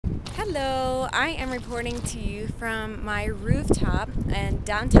Hello, I am reporting to you from my rooftop in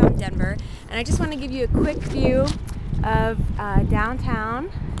downtown Denver, and I just want to give you a quick view of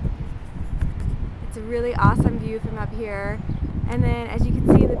downtown. It's a really awesome view from up here, and then as you can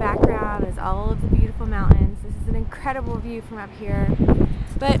see in the background is all of the beautiful mountains. This is an incredible view from up here.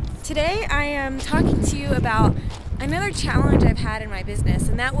 But today I am talking to you about another challenge I've had in my business,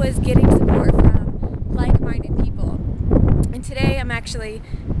 and that was getting support from like-minded people. And today I'm actually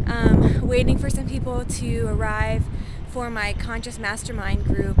waiting for some people to arrive for my Conscious Mastermind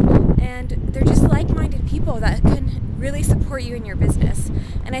group, and they're just like-minded people that can really support you in your business.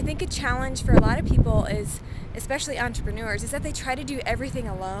 And I think a challenge for a lot of people is, especially entrepreneurs, is that they try to do everything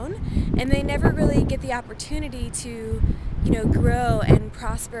alone and they never really get the opportunity to, grow and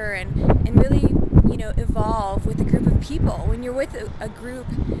prosper and really, evolve with a group of people. When you're with a group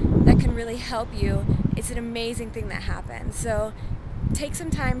that can really help you, it's an amazing thing that happens. So take some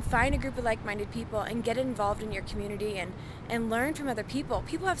time, find a group of like-minded people and get involved in your community and learn from other people.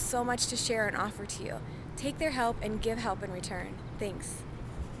 People have so much to share and offer to you. Take their help and give help in return. Thanks.